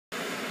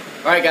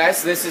Alright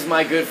guys, this is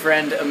my good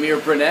friend Amir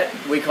Brunette.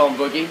 We call him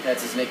Boogie,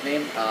 that's his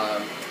nickname.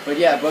 But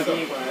yeah,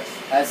 Boogie,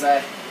 as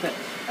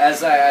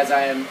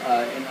I am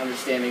in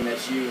understanding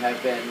that you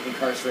have been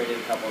incarcerated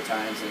a couple of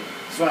times, and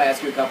just want to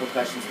ask you a couple of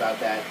questions about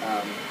that.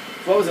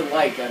 What was it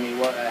like? I mean,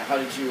 how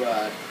did you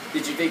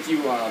think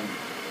you got,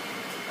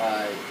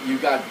 I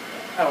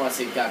don't want to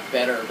say got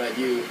better, but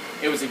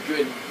it was a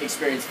good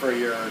experience for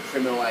your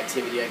criminal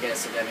activity, I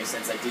guess, if that makes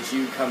sense. Like, did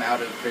you come out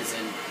of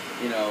prison,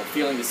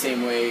 feeling the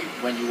same way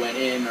when you went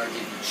in, or did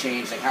you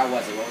change? Like, how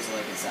was it? What was it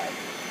like inside?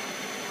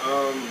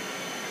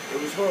 It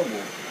was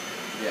horrible.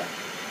 Yeah.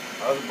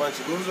 I was a bunch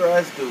of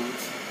loser-ass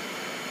dudes,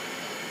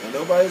 and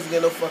nobody's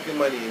getting no fucking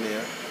money in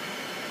there.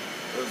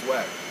 It was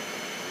whack.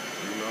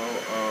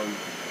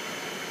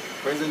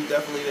 Prison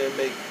definitely didn't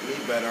make me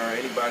better, or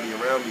anybody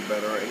around me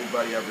better, or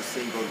anybody I've ever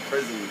seen go to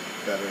prison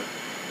better.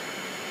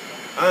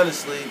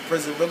 Honestly,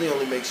 prison really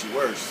only makes you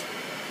worse.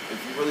 If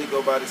you really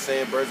go by the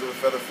saying, birds of a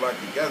feather flock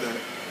together,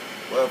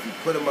 well, if you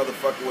put a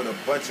motherfucker with a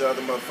bunch of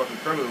other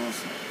motherfucking criminals,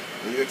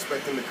 and you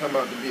expect them to come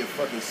out to be a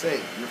fucking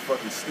saint, you're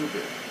fucking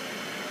stupid.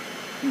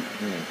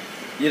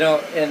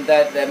 And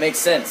that makes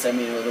sense. I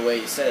mean, the way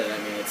you said it, I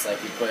mean, it's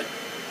like you put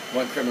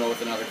one criminal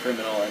with another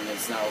criminal, and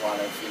there's not a lot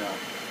of,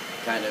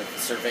 kind of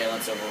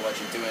surveillance over what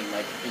you're doing,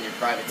 like, in your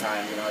private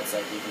time. It's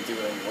like you can do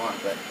whatever you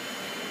want. But,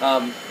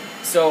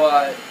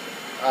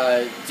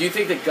 do you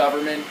think the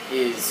government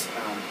is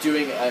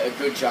doing a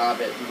good job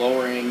at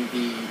lowering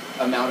the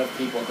amount of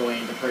people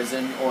going into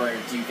prison, or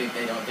do you think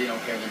they don't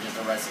care? They're just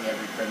arresting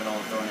every criminal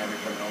and throwing every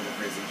criminal into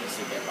prison just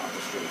to get them off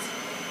the streets?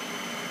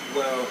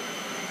 Well,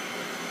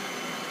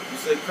 you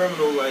say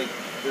criminal like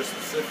they're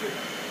specific.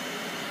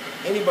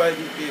 Anybody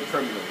can be a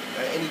criminal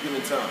at any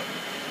given time.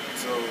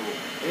 So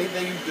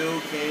anything you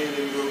do can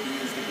and will be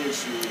used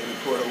against you in a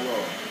court of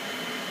law.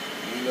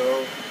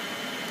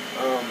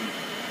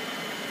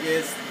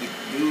 Yes, the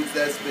dudes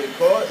that's been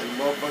caught and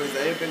motherfuckers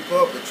that ain't been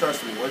caught, but trust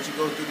me, once you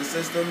go through the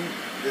system,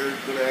 they're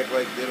gonna act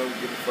like they don't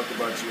give a fuck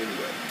about you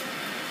anyway.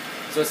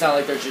 So it's not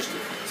like they're just,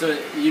 so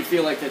you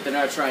feel like that they're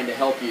not trying to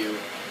help you,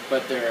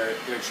 but they're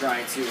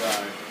trying to,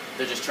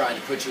 they're just trying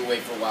to put you away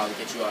for a while to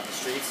get you off the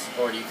streets?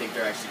 Or do you think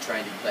they're actually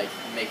trying to, like,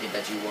 make it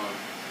that you won't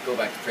go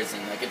back to prison,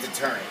 like a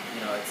deterrent?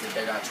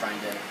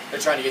 They're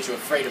trying to get you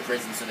afraid of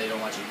prison, so they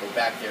don't want you to go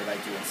back there by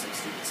doing some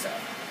stupid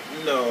stuff.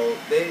 No,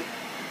 they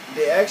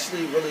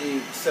actually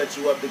really set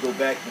you up to go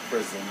back to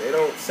prison. They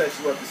don't set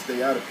you up to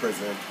stay out of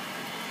prison.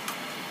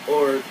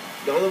 Or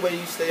the only way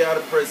you stay out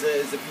of prison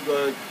is if you're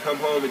going to come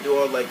home and do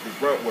all, like, the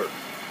grunt work.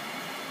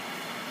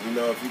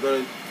 If you're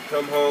going to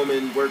come home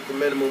and work the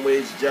minimum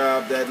wage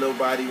job that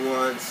nobody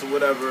wants or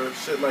whatever,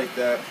 shit like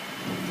that.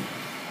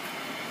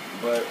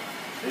 But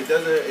it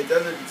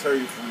doesn't deter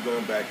you from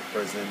going back to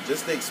prison.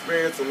 Just the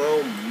experience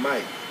alone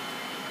might.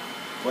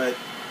 But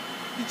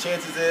the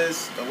chances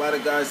is a lot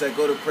of guys that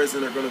go to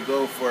prison are going to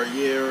go for a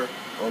year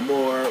or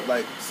more,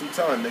 like some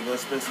time. They're going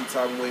to spend some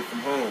time away from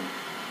home.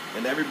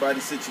 And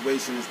everybody's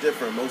situation is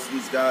different. Most of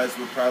these guys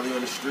were probably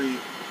on the street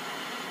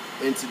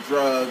into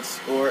drugs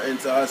or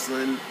into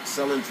hustling,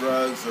 selling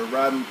drugs or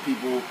robbing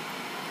people.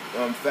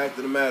 Fact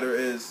of the matter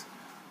is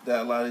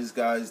that a lot of these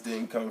guys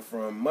didn't come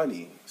from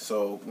money.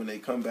 So when they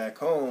come back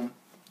home,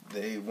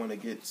 they want to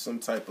get some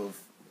type of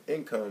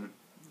income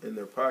in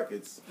their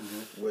pockets,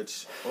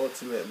 which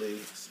ultimately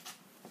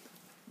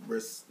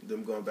risks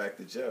them going back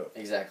to jail.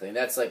 Exactly, and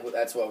that's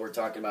what we're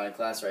talking about in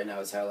class right now,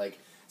 is how, like,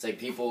 it's like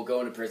people go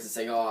into prison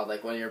saying, oh,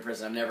 like, when you're in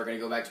prison, I'm never going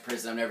to go back to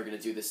prison, I'm never going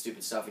to do this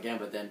stupid stuff again,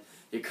 but then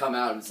you come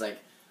out and it's like,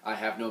 I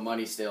have no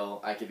money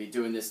still, I could be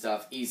doing this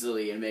stuff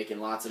easily and making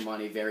lots of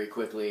money very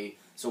quickly,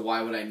 so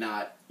why would I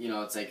not?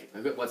 It's like,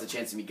 what's the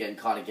chance of me getting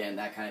caught again,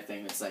 that kind of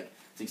thing. It's like,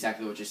 it's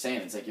exactly what you're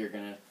saying. It's like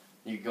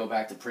you go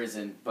back to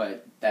prison,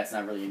 but that's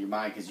not really in your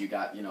mind because you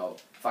got,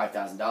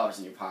 $5,000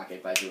 in your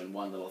pocket by doing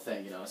one little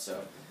thing,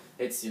 so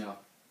it's,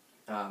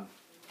 I'm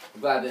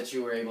glad that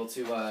you were able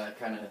to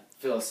kind of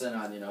fill us in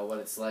on, what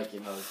it's like,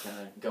 kind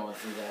of going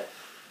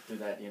through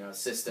that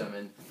system,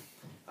 and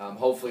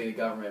hopefully the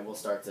government will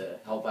start to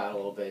help out a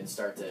little bit and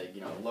start to,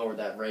 lower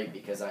that rate,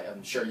 because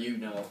I'm sure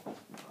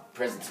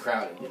prison's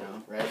crowded,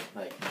 right?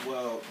 Like,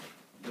 well,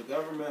 the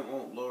government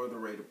won't lower the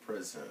rate of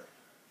prison.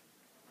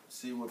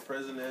 See, what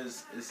prison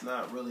is, it's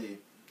not really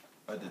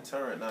a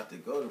deterrent not to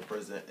go to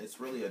prison. It's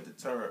really a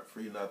deterrent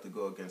for you not to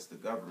go against the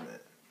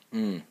government.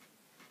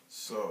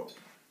 So,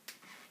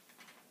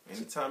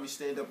 anytime you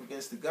stand up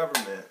against the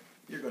government,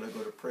 you're going to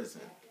go to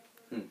prison.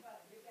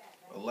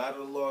 A lot of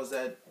the laws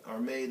that are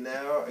made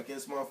now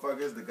against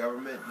motherfuckers, the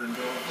government been doing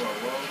for a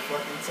long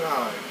fucking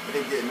time.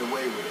 They're getting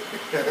away with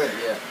it.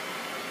 Yeah.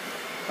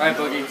 All right,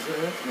 Boogie.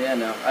 Yeah,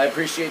 no. I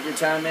appreciate your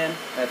time, man.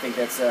 I think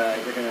that's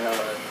you're going to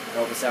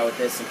help us out with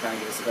this and kind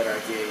of give us a better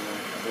idea,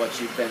 of what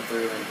you've been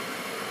through and,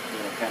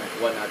 kind of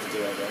what not to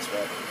do, I guess.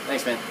 But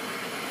thanks, man.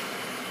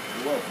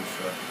 You're welcome,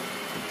 sir.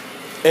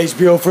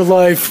 HBO for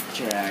life.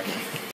 Jack.